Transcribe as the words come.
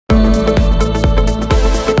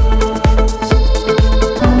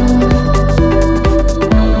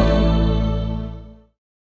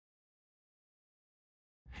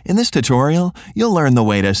In this tutorial, you'll learn the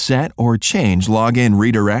way to set or change login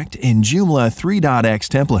redirect in Joomla 3.x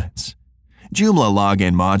templates. Joomla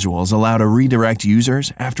login modules allow to redirect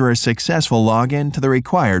users after a successful login to the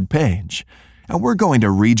required page. And we're going to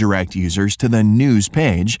redirect users to the news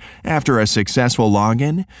page after a successful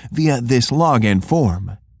login via this login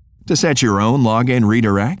form. To set your own login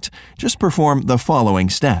redirect, just perform the following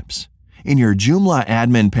steps. In your Joomla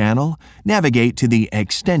admin panel, navigate to the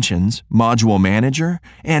Extensions, Module Manager,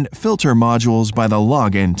 and filter modules by the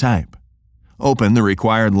login type. Open the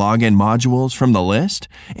required login modules from the list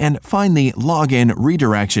and find the Login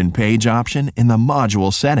Redirection Page option in the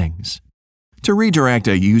module settings. To redirect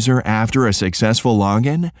a user after a successful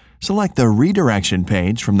login, select the redirection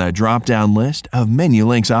page from the drop-down list of menu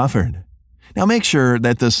links offered. Now make sure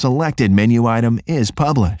that the selected menu item is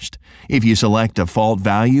published. If you select default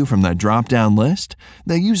value from the drop-down list,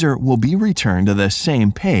 the user will be returned to the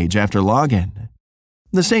same page after login.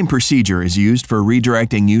 The same procedure is used for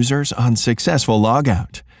redirecting users on successful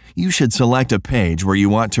logout. You should select a page where you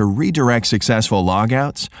want to redirect successful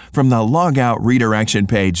logouts from the Logout Redirection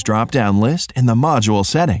Page drop-down list in the module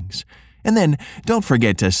settings. And then don't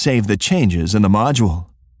forget to save the changes in the module.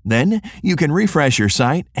 Then you can refresh your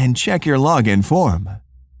site and check your login form.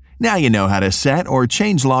 Now you know how to set or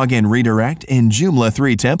change login redirect in Joomla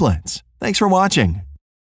 3 templates. Thanks for watching.